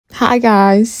Hi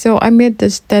guys, so I made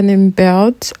this denim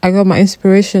belt. I got my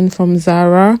inspiration from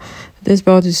Zara. This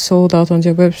belt is sold out on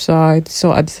their website,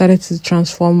 so I decided to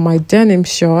transform my denim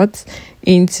shorts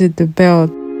into the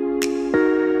belt.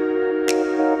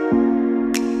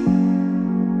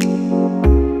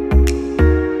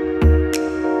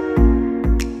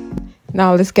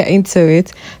 Now let's get into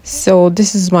it. So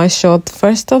this is my short.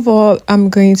 First of all, I'm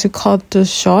going to cut the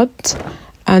short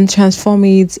and transform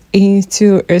it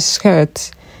into a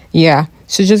skirt. Yeah,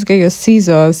 so just get your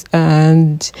scissors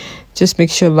and just make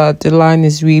sure that the line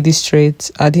is really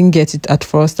straight. I didn't get it at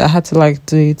first. I had to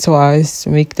do it twice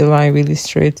to make the line really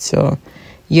straight. So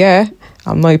yeah,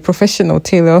 I'm not a professional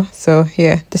tailor, so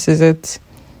yeah, this is it.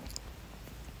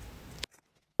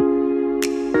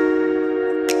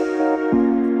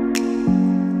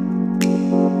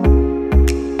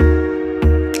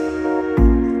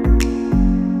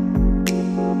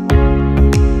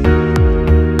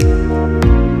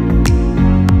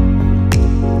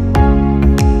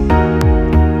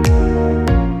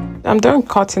 I'm done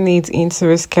cutting it into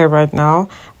a skirt right now,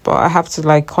 but I have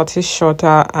to cut it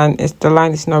shorter, and the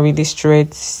line is not really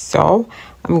straight, so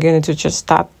I'm going to just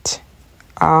start.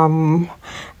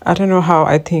 I don't know how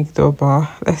I think though,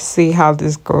 but let's see how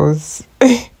this goes.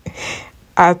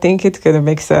 I think it's gonna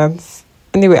make sense.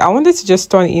 Anyway, I wanted to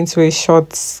just turn it into a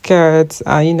short skirt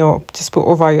and just put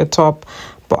over your top,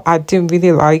 but I didn't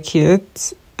really like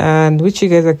it, and which you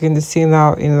guys are going to see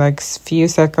now in few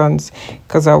seconds,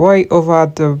 because I wore it over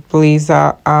the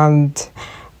blazer and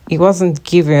it wasn't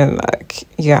giving.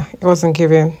 It wasn't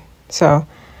giving. So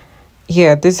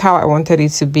yeah, this is how I wanted it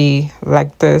to be,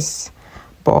 like this,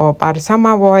 but by the time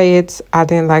I wore it, I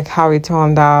didn't like how it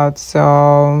turned out,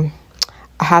 so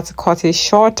I had to cut it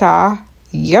shorter.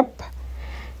 Yep.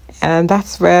 And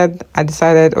that's when I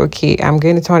decided, okay, I'm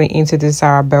going to turn it into the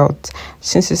Zara belt.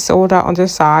 Since it's sold out on the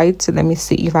side, so let me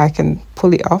see if I can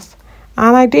pull it off.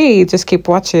 And I did. Just keep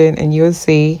watching and you'll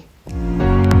see.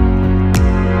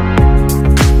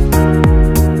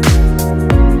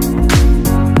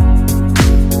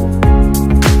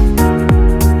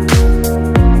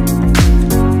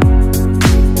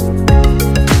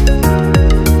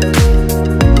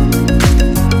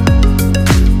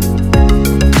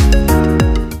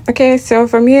 Okay, so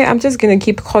from here, I'm just going to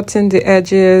keep cutting the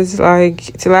edges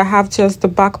till I have just the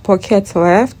back pocket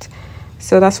left.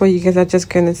 So that's what you guys are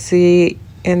just going to see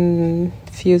in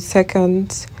a few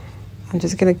seconds. I'm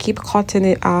just going to keep cutting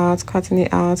it out, cutting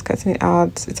it out, cutting it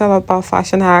out. It's all about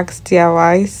fashion hacks,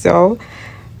 DIY. So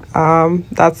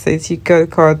that's it. You go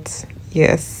cut.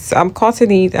 Yes, so I'm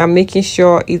cutting it. I'm making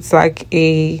sure it's like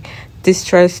a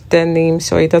distressed denim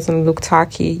so it doesn't look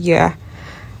tacky. Yeah.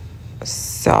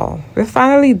 So we're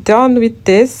finally done with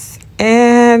this,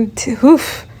 and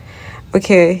oof.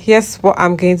 Okay, here's what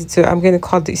I'm going to do. I'm going to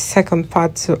cut the second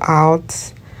part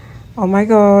out. Oh my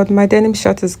god, my denim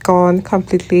short is gone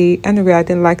completely. Anyway, I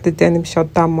didn't like the denim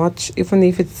short that much, even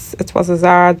if it was a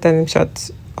Zara denim short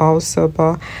also,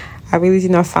 but I really did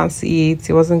not fancy it.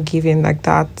 It wasn't giving like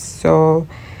that. So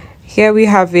here we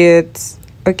have it.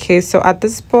 Okay, so at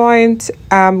this point,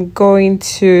 I'm going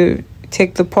to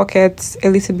take the pockets a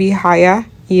little bit higher.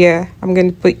 Yeah, I'm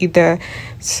going to put it there.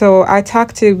 So I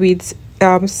tacked it with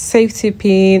safety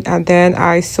pin, and then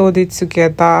I sewed it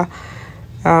together,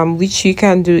 which you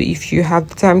can do if you have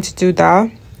the time to do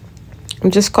that.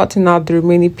 I'm just cutting out the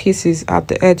remaining pieces at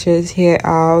the edges here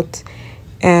out,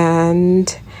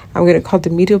 and I'm going to cut the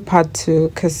middle part too,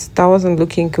 because that wasn't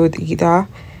looking good either.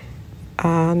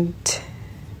 And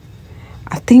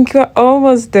I think we're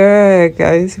almost there,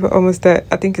 guys. We're almost there.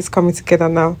 I think it's coming together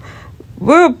now.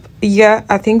 Whoop! Yeah,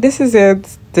 I think this is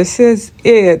it. This is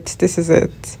it. This is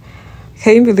it.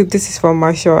 Can you believe this is from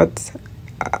my shorts?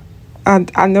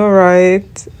 And I know,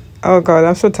 right? Oh god,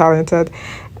 I'm so talented.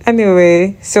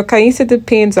 Anyway, so can you see the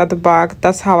pins at the back?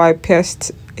 That's how I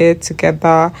pierced it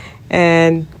together.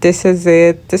 And this is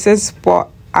it. This is what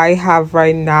I have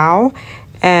right now.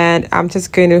 And I'm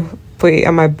just going to put it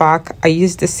on my back. I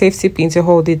use the safety pin to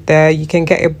hold it there. You can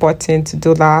get a button to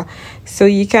do that, so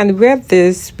you can wear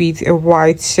this with a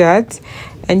white shirt,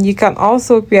 and you can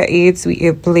also wear it with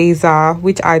a blazer,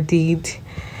 which I did.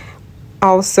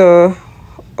 Also,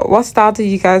 what style do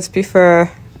you guys prefer?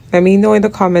 Let me know in the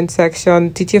comment section.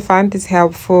 Did you find this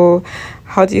helpful?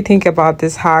 How do you think about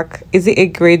this hack? Is it a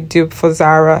great dupe for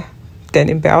Zara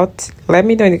denim belt? Let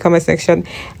me know in the comment section,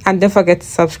 and don't forget to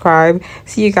subscribe.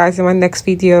 See you guys in my next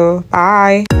video.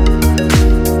 Bye.